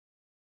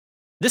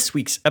This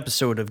week's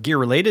episode of Gear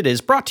Related is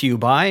brought to you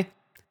by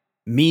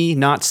me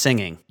not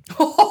singing.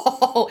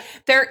 Oh,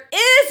 there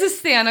is a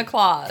Santa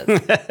Claus.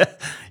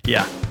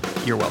 Yeah,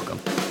 you're welcome.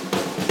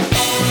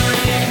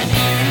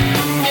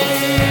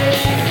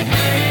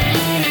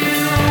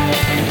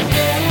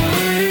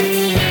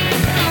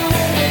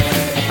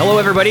 Hello,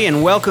 everybody,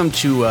 and welcome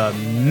to a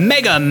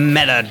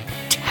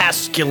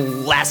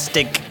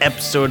meta-tasculastic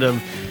episode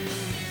of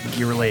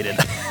Gear Related.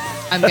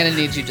 I'm going to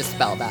need you to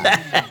spell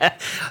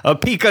that. A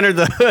peek under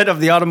the hood of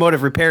the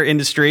automotive repair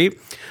industry.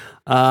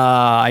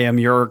 I am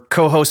your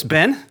co-host,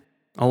 Ben.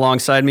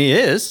 Alongside me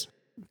is...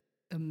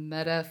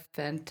 No,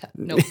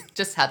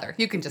 just Heather.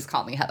 You can just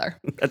call me Heather.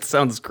 That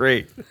sounds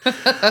great.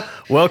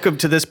 Welcome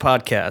to this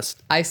podcast.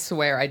 I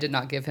swear I did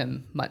not give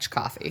him much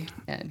coffee,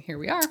 and here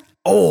we are.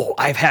 Oh,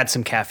 I've had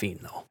some caffeine,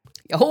 though.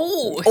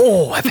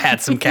 Oh, I've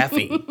had some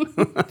caffeine.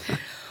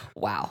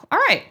 Wow. All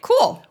right,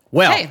 cool.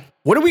 Well, hey.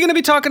 What are we going to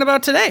be talking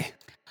about today?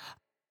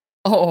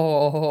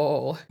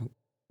 Oh,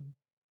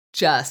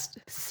 just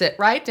sit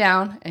right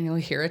down and you'll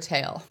hear a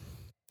tale.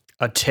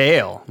 A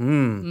tale.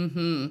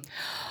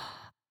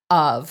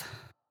 Of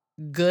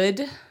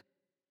good,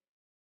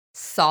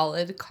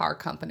 solid car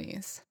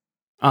companies.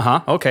 Uh-huh.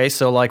 Okay,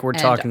 so like we're and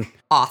talking...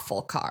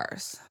 awful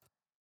cars.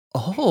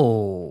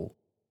 Oh,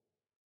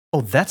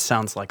 that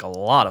sounds like a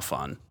lot of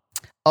fun.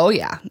 Oh,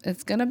 yeah.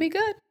 It's going to be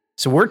good.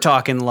 So we're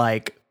talking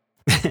like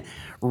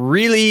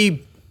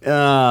really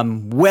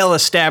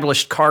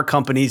well-established car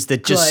companies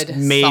that just Good,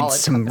 made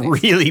some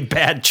companies. really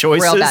bad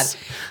choices. Real bad.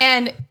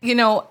 And, you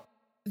know,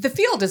 the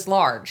field is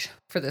large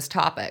for this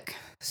topic.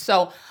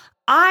 So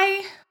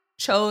I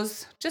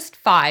chose just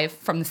 5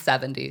 from the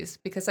 70s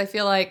because I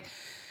feel like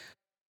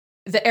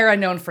the era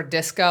known for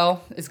disco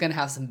is going to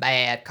have some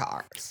bad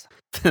cars.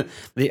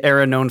 The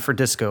era known for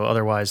disco,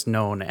 otherwise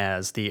known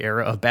as the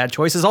era of bad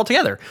choices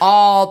altogether.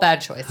 All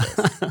bad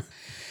choices.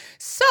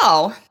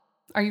 So,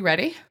 are you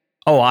ready?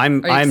 Oh, I'm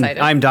excited?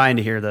 I'm dying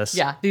to hear this.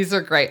 Yeah, these are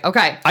great.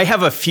 Okay. I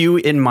have a few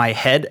in my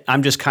head.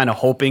 I'm just kind of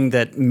hoping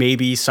that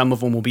maybe some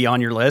of them will be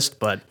on your list,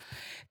 but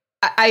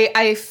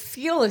I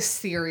feel a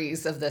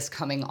series of this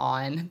coming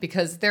on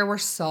because there were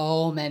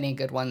so many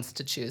good ones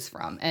to choose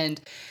from.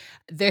 And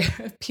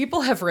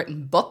people have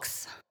written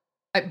books,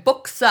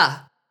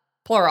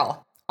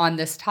 plural, on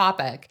this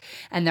topic.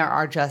 And there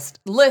are just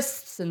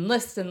lists and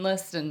lists and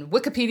lists and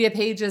Wikipedia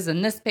pages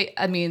and this page.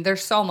 I mean,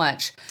 there's so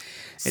much.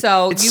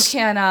 So you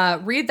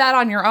can read that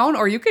on your own,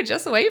 or you could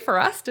just wait for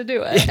us to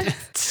do it.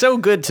 It's so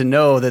good to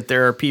know that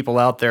there are people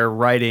out there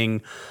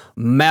writing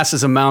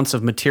massive amounts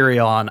of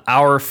material on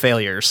our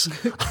failures.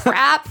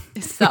 Crap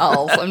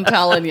sells, I'm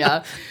telling you.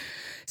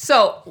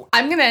 So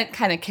I'm going to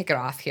kind of kick it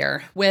off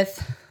here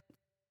with,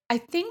 I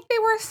think they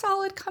were a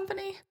solid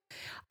company.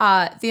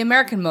 The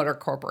American Motor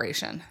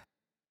Corporation.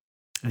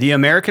 The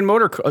American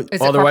Motor... Is it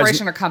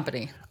corporation or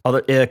company?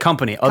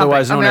 Company,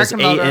 otherwise known American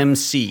as Motor,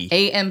 AMC.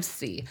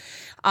 AMC.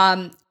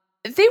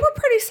 They were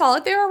pretty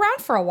solid. They were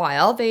around for a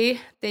while. They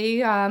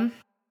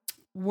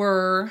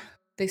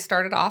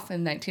started off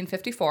in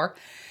 1954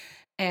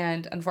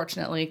 and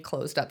unfortunately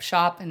closed up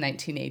shop in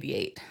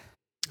 1988.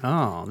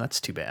 Oh,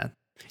 that's too bad.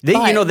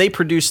 They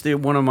produced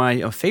one of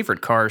my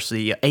favorite cars,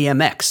 the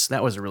AMX.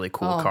 That was a really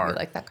cool car. You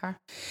like that car?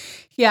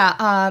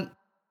 Yeah.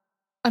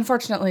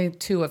 Unfortunately,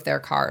 2 of their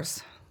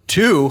cars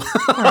 2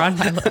 are on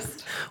my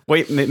list.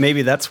 Wait,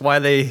 maybe that's why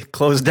they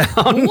closed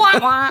down. Wah,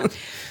 wah.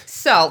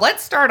 So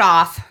let's start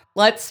off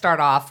with,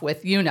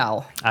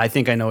 I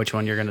think I know which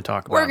one you're going to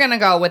talk about. We're going to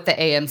go with the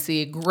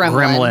AMC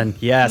Gremlin.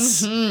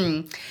 Yes.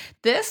 Mm-hmm.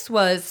 This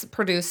was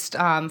produced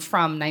from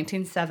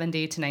 1970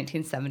 to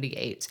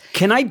 1978.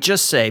 Can I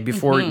just say,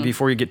 before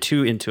you get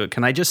too into it,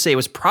 can I just say it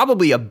was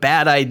probably a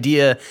bad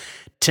idea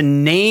to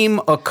name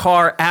a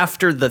car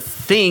after the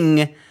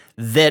thing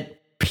that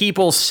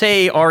people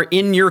say are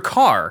in your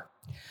car?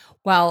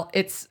 Well,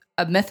 it's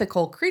a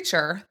mythical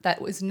creature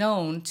that was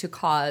known to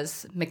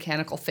cause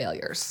mechanical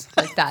failures.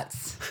 Like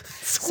that's...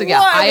 So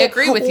yeah, I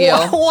agree with you.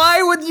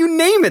 Why would you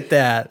name it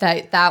that?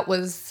 That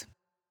was,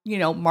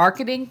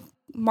 marketing...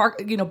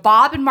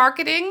 Bob in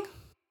marketing.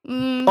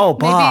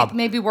 Bob.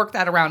 Maybe work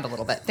that around a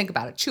little bit. Think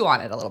about it. Chew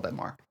on it a little bit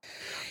more.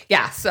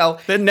 Yeah. So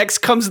then next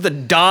comes the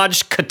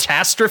Dodge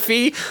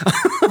Catastrophe.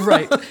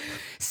 Right.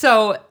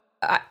 So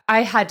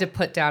I had to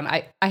put down.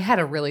 I had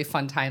a really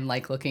fun time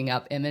looking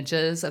up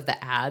images of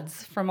the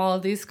ads from all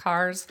of these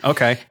cars.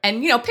 Okay.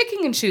 And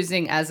picking and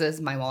choosing as is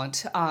my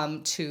wont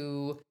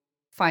to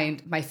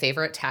find my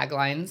favorite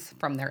taglines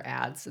from their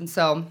ads. And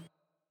so.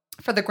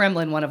 For the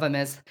Gremlin, one of them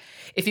is,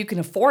 if you can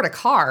afford a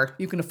car,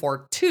 you can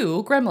afford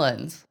 2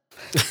 Gremlins.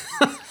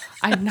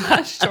 I'm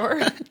not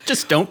sure.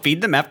 Just don't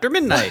feed them after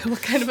midnight.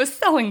 What kind of a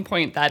selling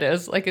point that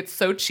is. It's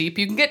so cheap,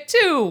 you can get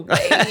 2.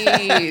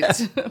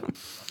 Wait.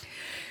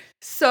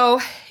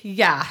 So,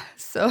 yeah.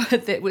 So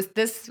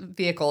this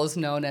vehicle is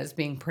known as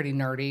being pretty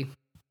nerdy.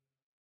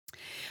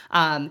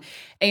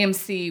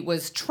 AMC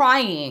was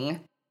trying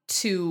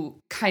to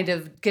kind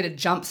of get a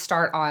jump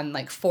start on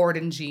Ford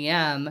and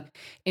GM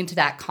into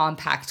that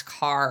compact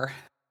car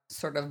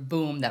sort of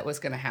boom that was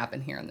going to happen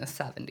here in the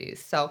 70s.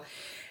 So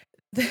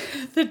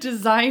the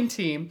design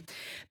team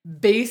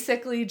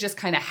basically just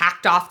kind of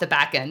hacked off the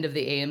back end of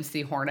the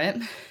AMC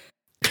Hornet.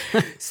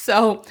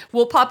 So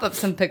we'll pop up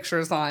some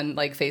pictures on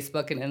like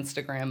Facebook and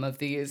Instagram of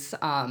these.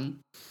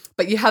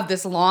 But you have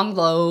this long,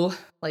 low,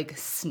 like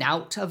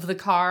snout of the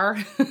car,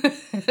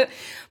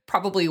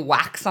 probably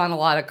wax on a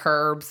lot of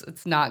curbs.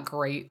 It's not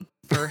great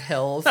for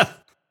hills.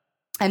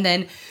 And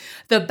then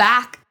the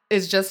back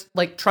is just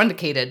like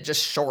truncated,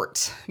 just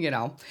short,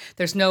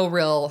 There's no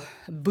real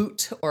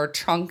boot or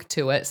trunk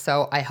to it.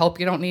 So I hope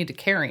you don't need to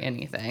carry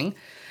anything.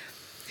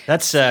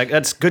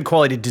 That's good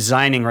quality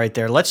designing right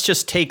there. Let's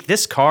just take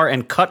this car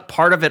and cut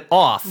part of it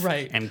off,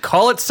 right, and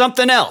call it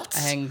something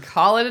else. And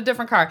call it a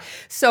different car.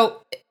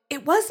 So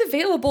it was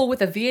available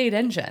with a V8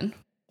 engine,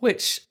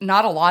 which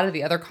not a lot of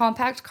the other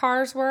compact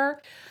cars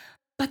were.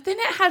 But then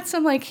it had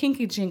some like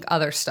hinky-jink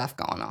other stuff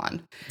going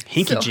on.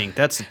 Hinky-jink,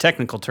 that's a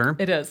technical term.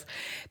 It is.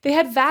 They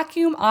had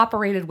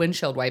vacuum-operated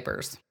windshield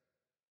wipers.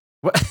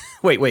 What?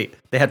 Wait.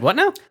 They had what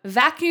now?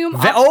 Vacuum.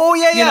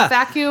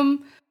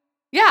 Vacuum.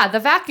 Yeah, the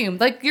vacuum,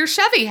 like your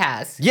Chevy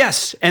has.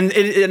 Yes, and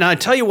I'll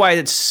tell you why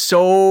it's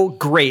so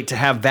great to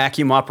have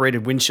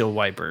vacuum-operated windshield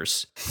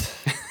wipers.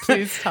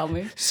 Please tell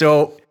me.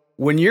 So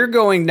when you're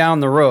going down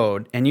the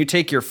road and you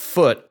take your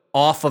foot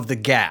off of the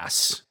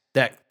gas,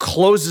 that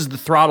closes the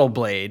throttle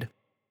blade,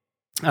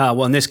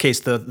 well, in this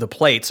case, the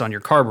plates on your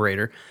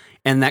carburetor,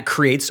 and that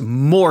creates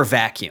more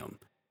vacuum.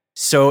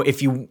 So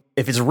if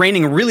it's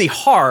raining really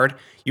hard,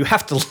 you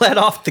have to let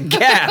off the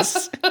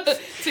gas.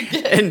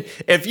 And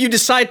if you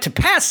decide to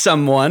pass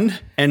someone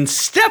and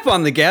step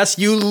on the gas,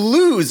 you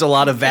lose a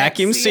lot of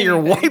vacuum. So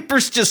your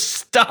wipers just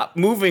stop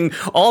moving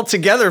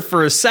altogether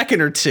for a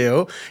second or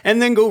two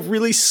and then go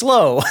really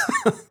slow.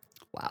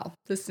 Wow,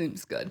 this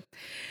seems good.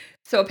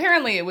 So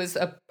apparently it was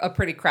a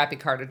pretty crappy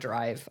car to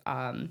drive.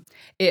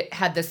 It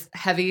had this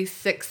heavy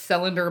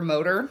 6-cylinder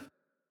motor,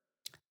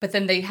 but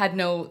then they had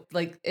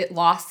it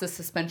lost the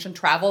suspension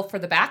travel for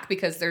the back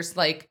because there's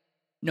like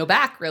no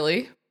back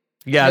really.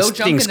 Yeah, no this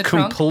thing's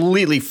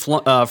completely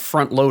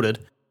front loaded.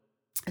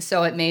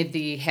 So it made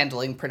the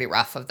handling pretty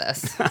rough of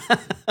this.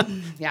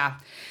 Yeah.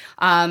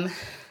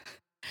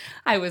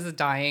 I was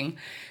dying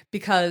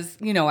because,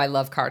 I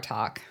love car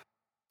talk.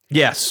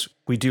 Yes,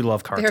 we do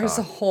love car talk. There's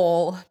a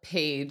whole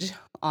page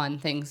on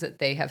things that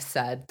they have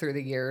said through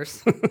the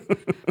years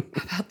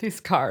about these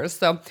cars.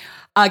 So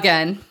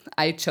again,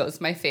 I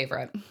chose my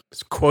favorite.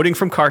 It's quoting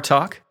from Car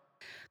Talk.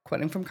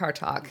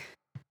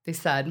 They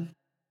said,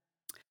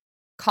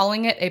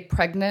 calling it a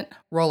pregnant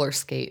roller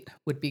skate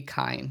would be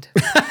kind.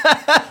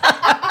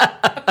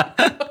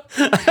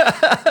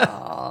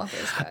 Oh,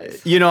 those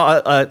guys.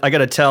 I got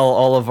to tell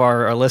all of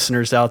our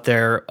listeners out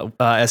there,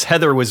 as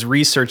Heather was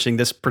researching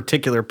this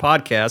particular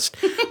podcast,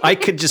 I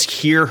could just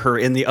hear her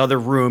in the other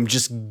room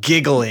just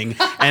giggling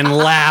and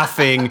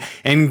laughing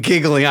and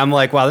giggling. I'm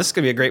like, wow, this is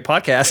going to be a great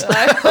podcast.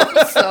 I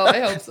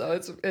hope so.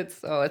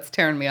 It's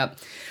tearing me up.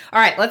 All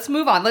right, let's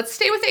move on. Let's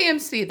stay with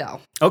AMC, though.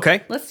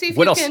 Okay. Let's see if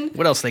what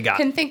else they got?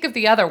 Can think of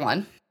the other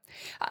one.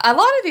 A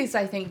lot of these,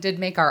 I think, did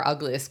make our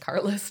ugliest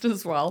car list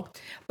as well.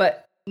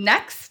 But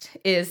next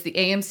is the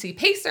AMC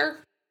Pacer.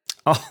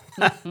 Oh,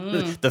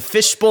 the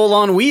fishbowl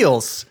on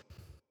wheels.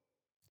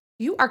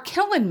 You are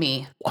killing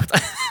me.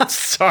 I'm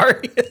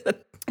sorry.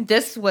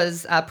 This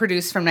was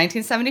produced from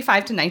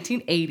 1975 to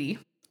 1980.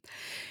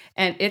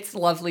 And its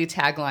lovely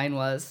tagline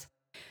was,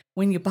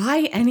 when you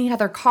buy any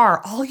other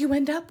car, all you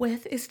end up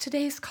with is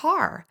today's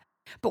car.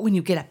 But when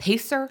you get a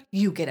Pacer,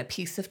 you get a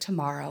piece of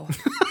tomorrow.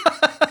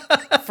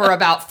 For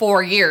about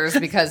 4 years,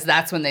 because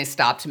that's when they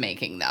stopped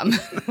making them.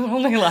 It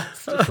only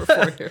lasted for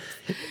 4 years.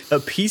 A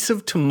piece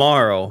of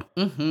tomorrow.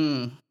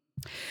 Mm-hmm.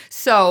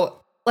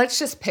 So let's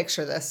just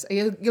picture this.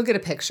 You'll get a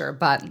picture,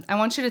 but I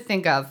want you to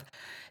think of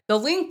the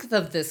length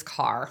of this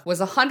car was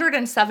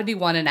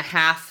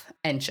 171.5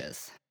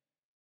 inches.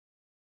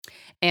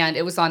 And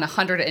it was on a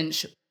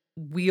 100-inch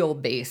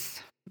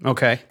wheelbase.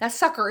 Okay. That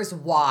sucker is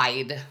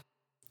wide.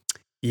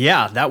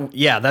 Yeah,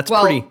 that's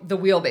pretty. The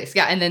wheelbase,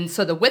 yeah, and then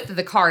so the width of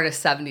the car is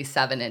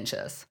 77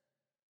 inches.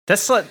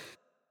 That's like,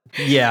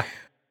 yeah,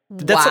 wow.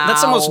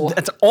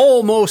 That's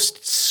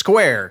almost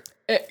square.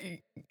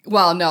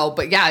 No,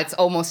 but yeah, it's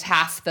almost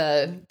half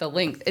the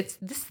length.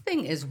 This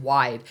thing is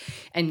wide,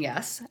 and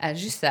yes,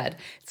 as you said,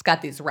 it's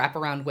got these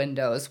wraparound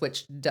windows,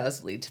 which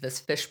does lead to this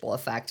fishbowl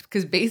effect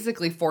because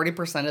basically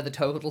 40% of the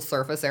total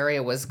surface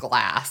area was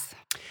glass.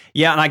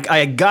 Yeah, and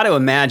I got to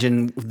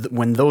imagine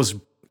when those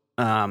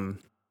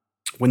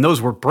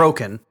were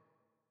broken,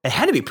 it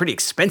had to be pretty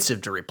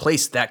expensive to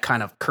replace that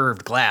kind of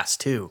curved glass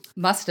too.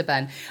 Must have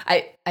been.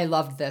 I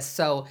loved this.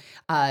 So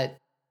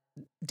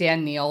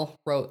Dan Neal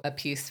wrote a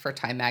piece for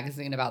Time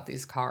Magazine about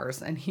these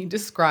cars, and he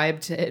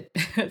described it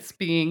as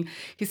being,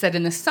 he said,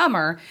 in the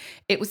summer,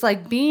 it was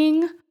like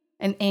being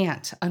an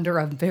ant under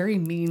a very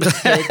mean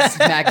kid's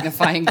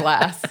magnifying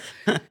glass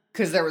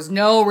because there was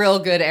no real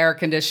good air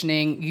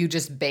conditioning. You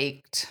just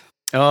baked.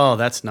 Oh,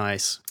 that's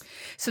nice.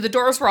 So the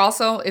doors were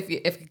also, if you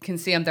can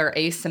see them, they're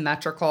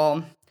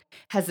asymmetrical,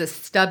 has this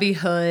stubby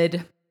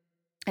hood,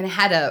 and it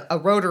had a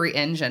rotary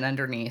engine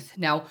underneath.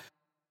 Now,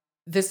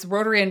 this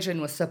rotary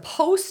engine was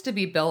supposed to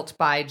be built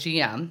by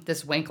GM,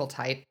 this Wankel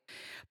type,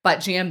 but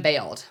GM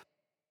bailed.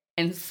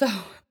 And so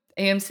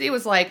AMC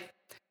was like,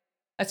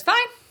 that's fine.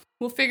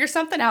 We'll figure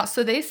something out.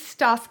 So they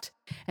stuffed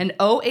an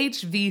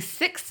OHV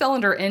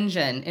 6-cylinder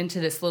engine into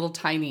this little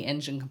tiny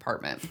engine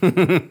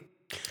compartment.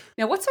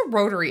 Now, what's a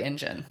rotary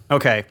engine?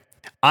 Okay.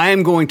 I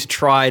am going to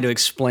try to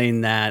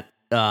explain that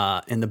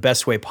in the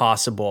best way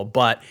possible.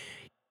 But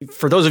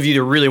for those of you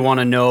that really want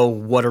to know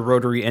what a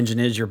rotary engine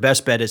is, your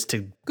best bet is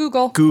to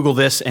Google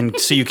this and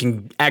so you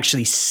can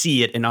actually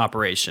see it in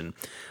operation.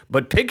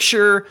 But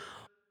picture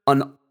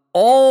an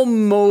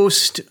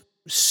almost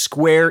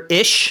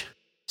square-ish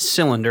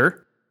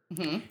cylinder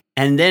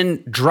and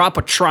then drop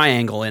a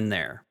triangle in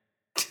there.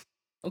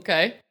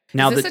 Okay.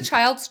 Now, is this a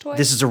child's toy?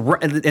 This is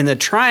and the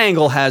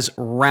triangle has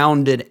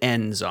rounded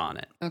ends on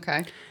it.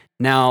 Okay.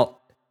 Now,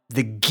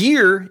 the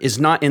gear is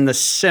not in the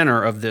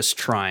center of this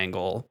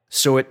triangle,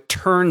 so it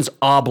turns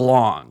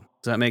oblong.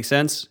 Does that make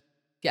sense?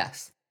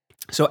 Yes.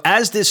 So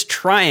as this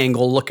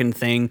triangle-looking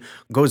thing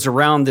goes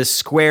around this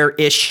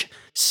square-ish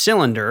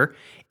cylinder,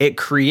 it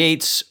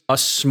creates a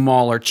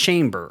smaller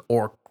chamber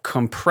or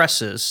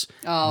compresses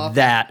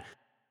that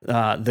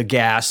the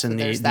gas and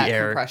the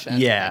air. Compression.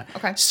 Yeah.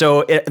 Okay.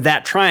 So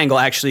that triangle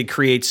actually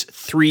creates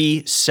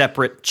 3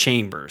 separate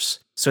chambers.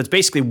 So it's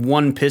basically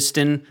one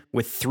piston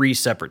with 3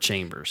 separate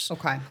chambers.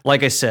 Okay.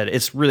 Like I said,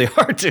 it's really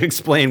hard to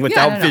explain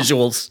without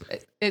visuals.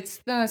 It's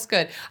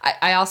good.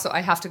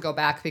 I have to go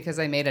back because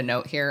I made a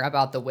note here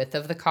about the width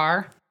of the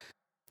car.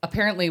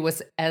 Apparently it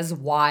was as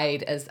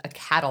wide as a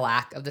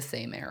Cadillac of the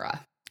same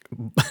era.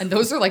 And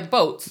those are like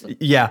boats.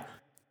 Yeah.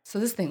 So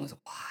this thing was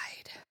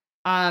wide.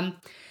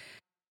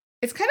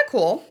 It's kind of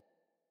cool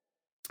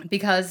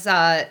because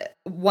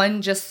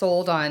one just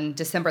sold on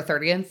December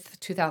 30th,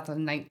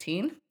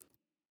 2019.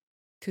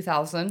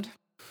 2019.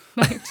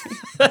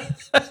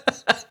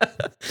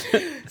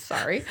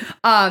 Sorry.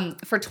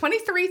 For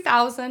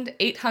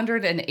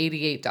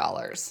 $23,888.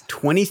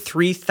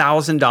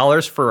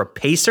 $23,000 for a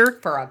Pacer?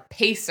 For a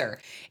Pacer.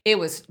 It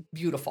was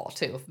beautiful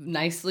too.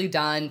 Nicely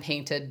done,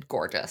 painted,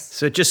 gorgeous.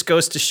 So it just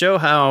goes to show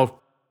how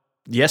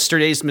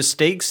yesterday's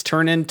mistakes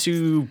turn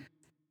into,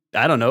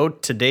 I don't know,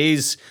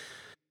 today's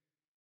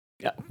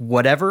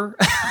whatever.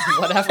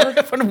 Whatever.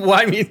 Well,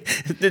 I mean,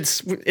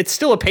 it's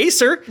still a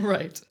Pacer.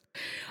 Right.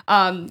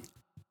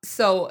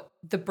 So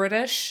the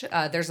British,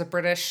 there's a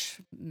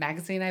British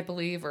magazine, I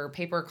believe, or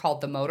paper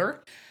called The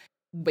Motor,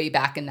 way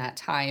back in that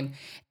time,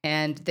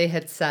 and they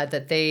had said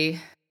that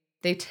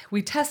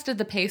we tested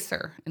the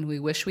Pacer, and we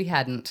wish we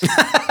hadn't.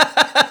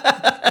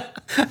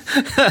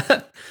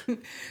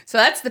 So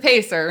that's the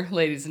Pacer,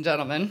 ladies and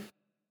gentlemen.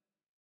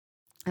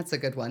 That's a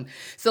good one.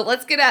 So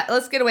let's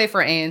get away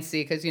from ANC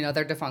because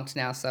they're defunct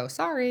now. So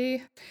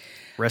sorry.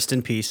 Rest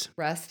in peace.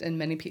 Rest in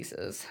many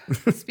pieces.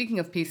 Speaking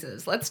of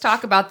pieces, let's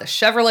talk about the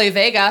Chevrolet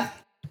Vega.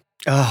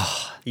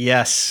 Oh,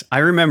 yes. I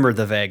remember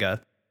the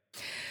Vega.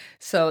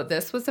 So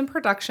this was in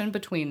production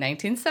between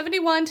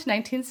 1971 to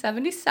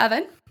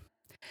 1977.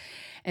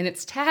 And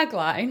its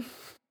tagline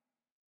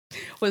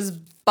was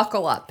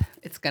 "Buckle up.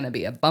 It's going to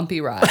be a bumpy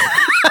ride."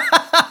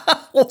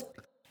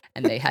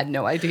 And they had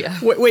no idea.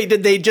 Wait,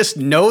 did they just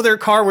know their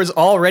car was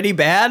already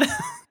bad?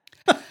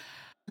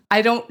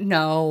 I don't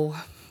know.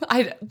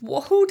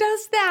 Who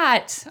does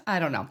that? I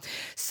don't know.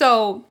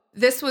 So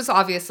this was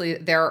obviously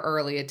their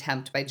early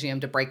attempt by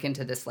GM to break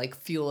into this like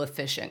fuel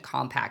efficient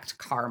compact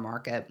car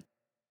market.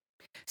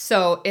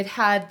 So it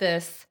had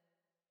this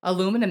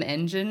aluminum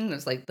engine. It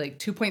was like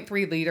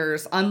 2.3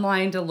 liters,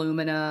 unlined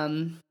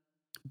aluminum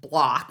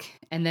block.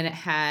 And then it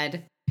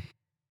had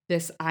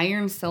this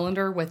iron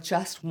cylinder with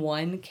just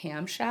one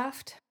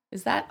camshaft.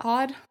 Is that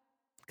odd?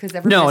 Because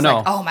everybody's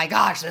like, oh my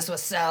gosh, this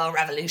was so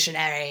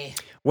revolutionary.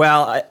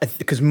 Well,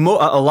 because a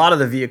lot of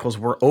the vehicles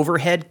were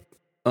overhead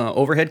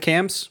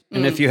cams.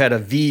 And if you had a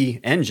V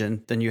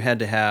engine, then you had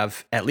to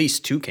have at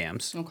least 2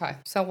 cams. Okay.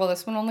 So,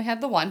 this one only had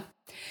the one.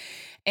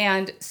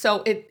 And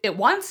so it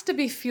wants to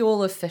be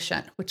fuel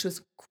efficient, which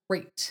was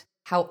great.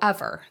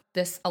 However,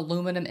 this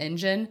aluminum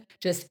engine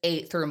just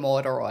ate through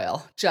motor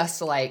oil,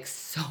 just like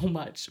so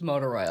much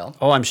motor oil.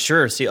 Oh, I'm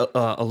sure. See,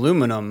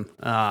 aluminum,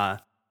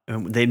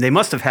 they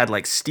must have had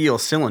like steel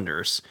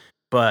cylinders,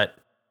 but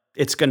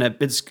it's gonna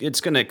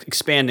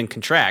expand and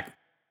contract.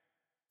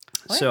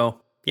 Oil. So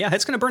yeah,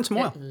 it's gonna burn some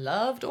oil. It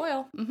loved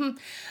oil. Mm-hmm.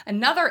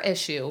 Another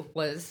issue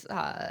was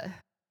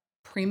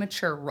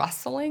premature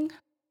rustling.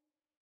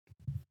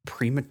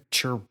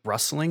 Premature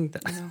rustling?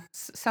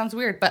 Sounds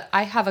weird, but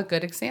I have a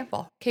good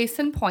example. Case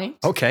in point.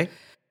 Okay.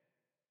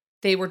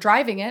 They were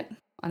driving it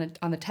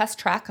on the test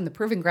track on the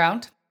proving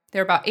ground.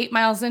 They're about 8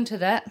 miles into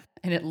that,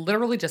 and it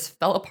literally just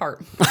fell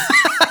apart.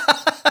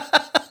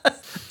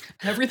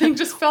 Everything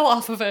just fell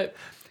off of it.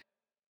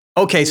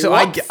 Okay, so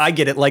I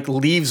get it. Like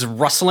leaves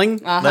rustling.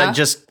 That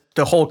just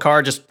the whole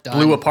car just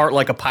blew apart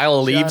like a pile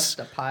of leaves. Just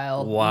a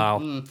pile. Wow.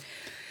 Mm-hmm.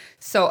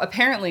 So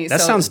apparently,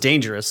 that sounds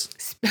dangerous.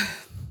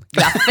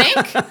 You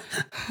think?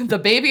 The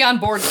baby on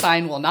board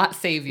sign will not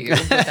save you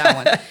with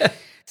that one.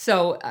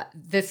 So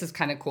this is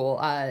kind of cool.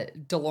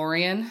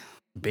 DeLorean.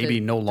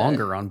 Baby no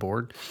longer on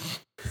board.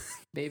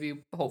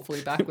 maybe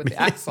hopefully back with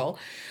the axle.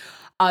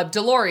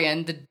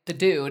 DeLorean, the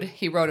dude,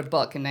 he wrote a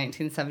book in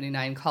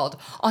 1979 called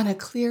On a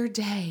Clear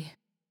Day,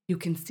 You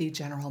Can See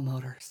General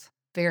Motors.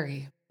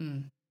 Very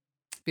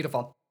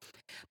beautiful.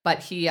 But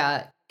he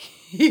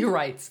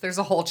writes, there's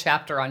a whole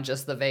chapter on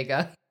just the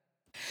Vega.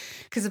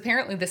 Because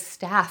apparently the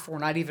staff were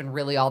not even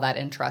really all that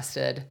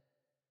interested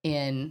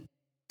in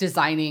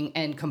designing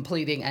and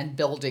completing and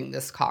building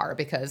this car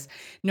because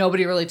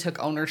nobody really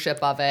took ownership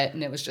of it.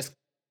 And it was just,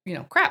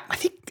 crap.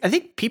 I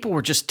think people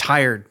were just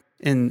tired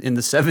in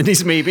the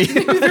 70s, maybe.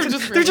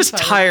 They're just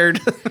tired.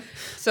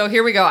 So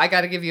here we go. I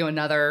got to give you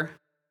another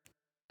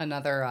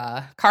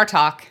car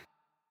talk.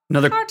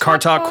 Another car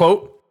talk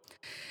quote.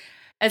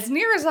 As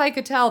near as I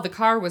could tell, the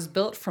car was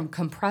built from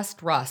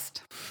compressed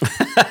rust.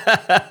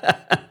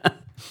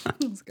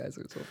 These guys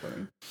are so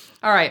funny.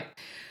 All right.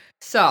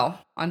 So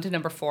on to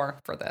number 4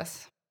 for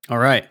this. All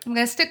right. I'm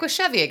going to stick with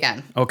Chevy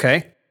again.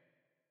 Okay.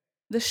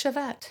 The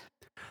Chevette.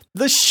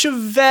 The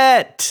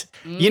Chevette.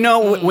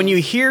 Mm-hmm. When you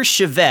hear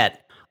Chevette,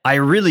 I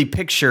really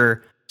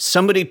picture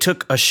somebody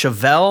took a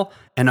Chevelle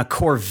and a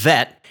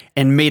Corvette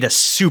and made a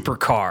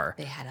supercar.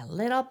 They had a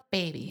little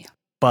baby.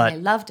 But they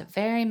loved it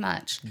very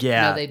much.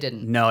 Yeah. No, they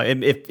didn't. No,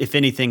 if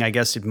anything, I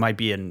guess it might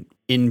be an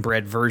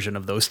inbred version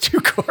of those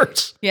two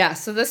cars. Yeah,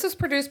 so this was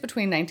produced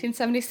between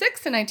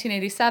 1976 and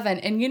 1987.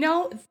 And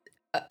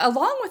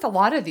along with a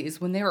lot of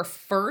these, when they were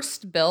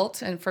first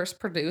built and first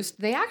produced,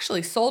 they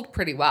actually sold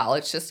pretty well.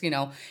 It's just, you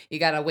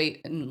got to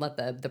wait and let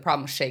the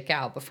problems shake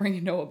out before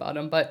you know about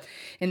them. But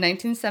in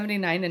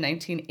 1979 and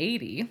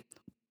 1980,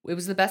 it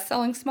was the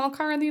best-selling small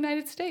car in the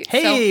United States.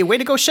 Hey, way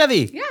to go,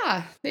 Chevy.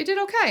 Yeah, they did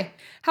okay.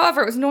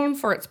 However, it was known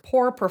for its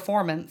poor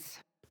performance.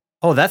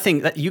 Oh, that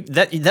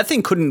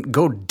thing couldn't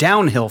go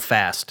downhill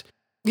fast.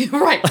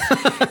 Right.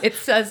 It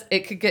says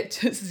it could get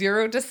to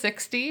 0 to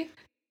 60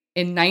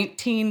 in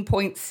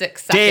 19.6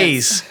 seconds.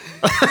 Days.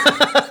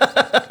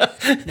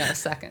 No,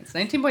 seconds.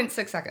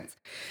 19.6 seconds.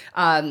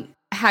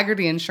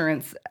 Haggerty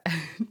Insurance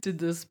did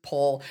this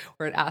poll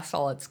where it asked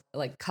all its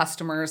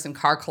customers and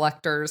car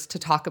collectors to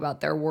talk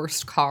about their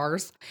worst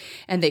cars,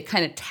 and they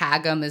kind of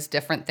tag them as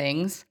different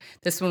things.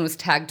 This one was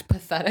tagged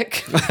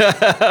pathetic.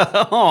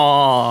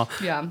 Aww.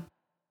 Yeah.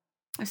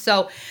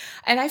 So,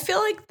 and I feel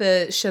like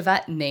the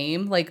Chevette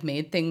name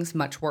made things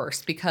much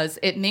worse because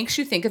it makes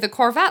you think of the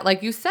Corvette,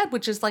 like you said,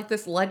 which is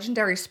this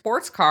legendary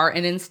sports car,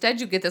 and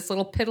instead you get this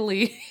little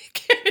piddly,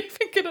 can't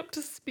even get up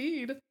to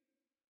speed.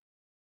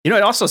 It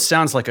also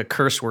sounds like a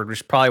curse word, which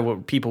is probably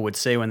what people would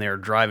say when they were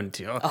driving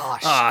to.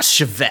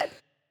 Chevette.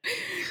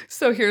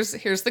 So here's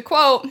the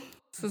quote.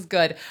 This is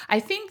good.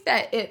 I think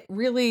that it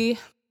really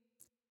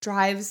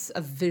drives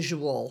a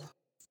visual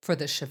for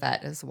the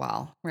Chevette as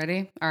well.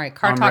 Ready? All right.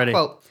 Car talk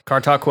quote. Car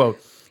talk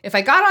quote. If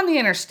I got on the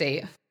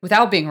interstate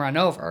without being run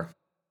over,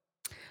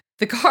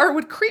 the car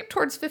would creep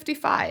towards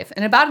 55,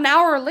 and about an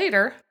hour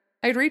later,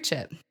 I'd reach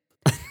it.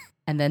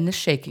 And then the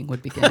shaking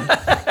would begin.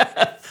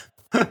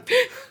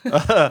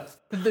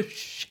 The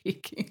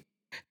shaking.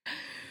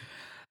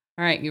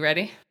 All right, you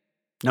ready?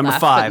 Number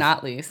 5. Last but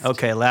not least.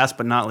 Okay, last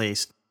but not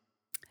least.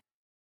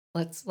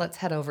 Let's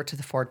head over to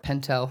the Ford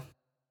Pinto.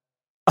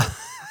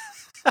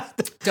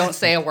 Don't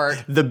say a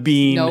word. The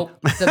Bean. Nope,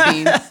 the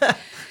Bean.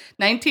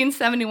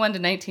 1971 to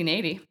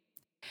 1980.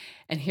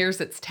 And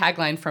here's its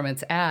tagline from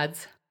its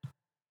ads.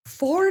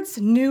 Ford's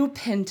new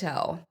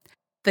Pinto,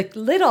 the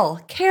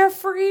little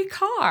carefree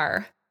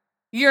car.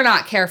 You're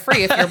not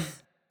carefree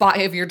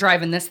if you're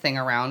driving this thing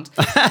around,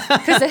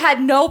 because it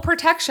had no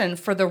protection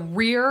for the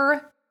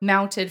rear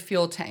mounted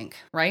fuel tank,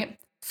 right?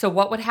 So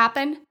what would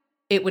happen?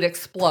 It would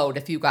explode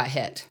if you got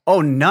hit.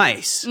 Oh,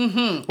 nice.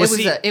 Mm-hmm.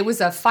 Well, it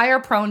was a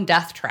fire-prone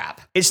death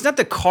trap. It's not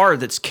the car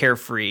that's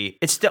carefree.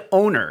 It's the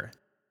owner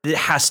that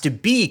has to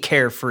be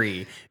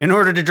carefree in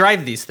order to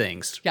drive these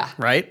things. Yeah.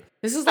 Right?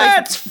 This is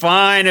that's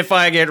fine if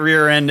I get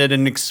rear-ended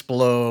and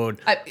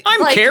explode.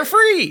 I'm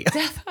carefree.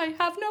 Death, I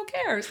have no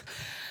cares.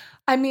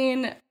 I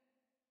mean,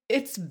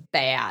 it's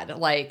bad.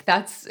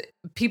 That's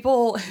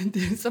people.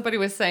 Somebody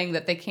was saying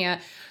that they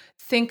can't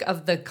think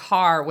of the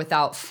car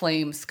without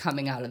flames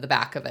coming out of the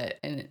back of it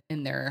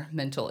in their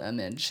mental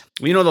image.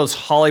 Those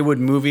Hollywood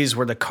movies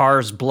where the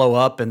cars blow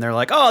up and they're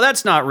like, oh,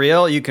 that's not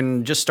real. You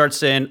can just start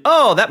saying,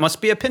 oh, that must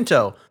be a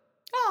Pinto.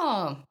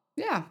 Oh,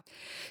 yeah.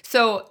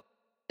 So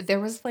there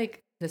was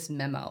this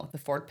memo, the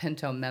Ford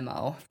Pinto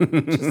memo,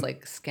 which is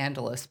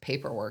scandalous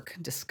paperwork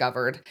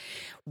discovered,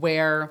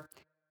 where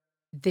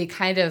they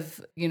kind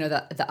of,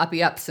 the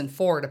uppy ups in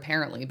Ford,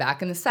 apparently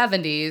back in the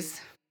 70s,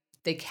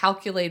 they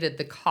calculated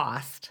the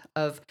cost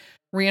of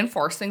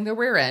reinforcing the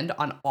rear end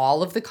on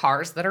all of the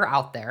cars that are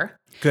out there.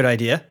 Good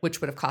idea.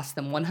 Which would have cost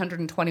them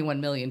 $121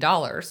 million.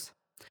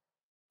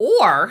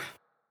 Or,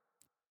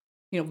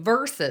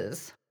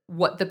 versus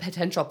what the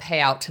potential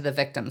payout to the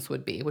victims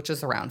would be, which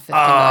is around $50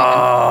 million.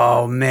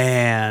 Oh,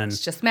 man. It's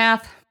just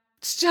math.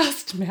 It's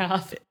just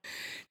math.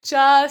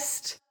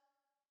 Just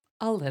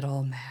a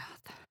little math.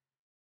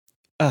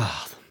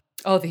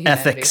 Oh, the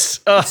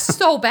ethics. It's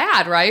so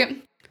bad,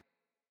 right?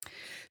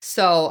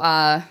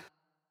 So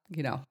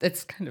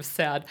it's kind of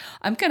sad.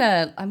 I'm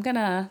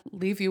gonna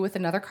leave you with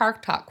another car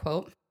talk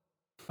quote.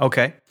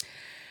 Okay.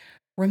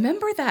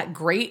 Remember that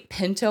great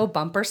Pinto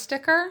bumper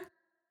sticker?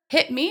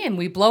 Hit me and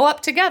we blow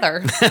up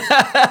together.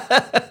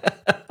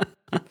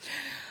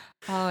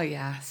 Oh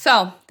yeah.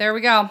 So there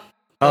we go.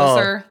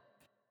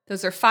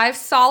 Those are 5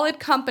 solid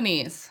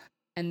companies,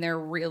 and they're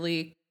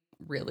really,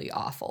 really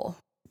awful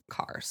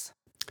cars.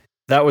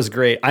 That was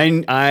great.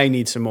 I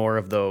need some more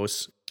of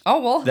those.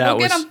 Oh well, we'll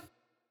get them.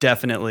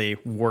 Definitely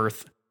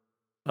worth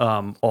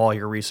all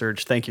your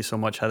research. Thank you so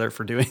much, Heather,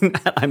 for doing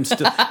that.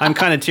 I'm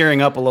kind of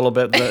tearing up a little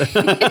bit.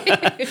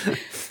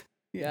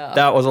 Yeah,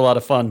 that was a lot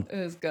of fun. It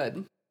was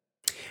good.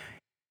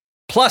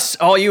 Plus,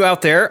 all you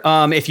out there,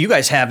 if you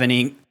guys have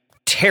any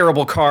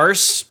terrible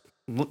cars,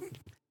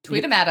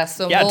 tweet them at us.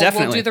 So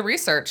definitely. We'll do the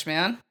research,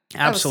 man.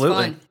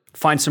 Absolutely.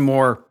 Find some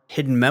more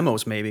hidden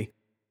memos, maybe.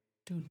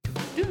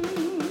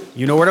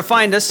 You know where to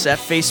find us: at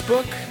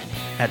Facebook,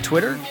 at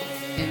Twitter,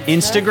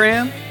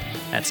 Instagram.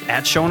 That's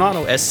at Schoen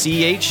Auto,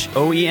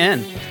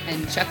 SCHOEN.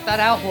 And check that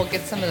out. We'll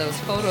get some of those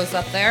photos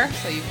up there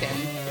so you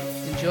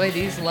can enjoy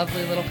these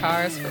lovely little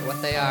cars for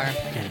what they are.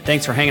 And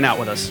thanks for hanging out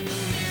with us.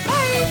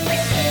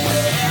 Bye.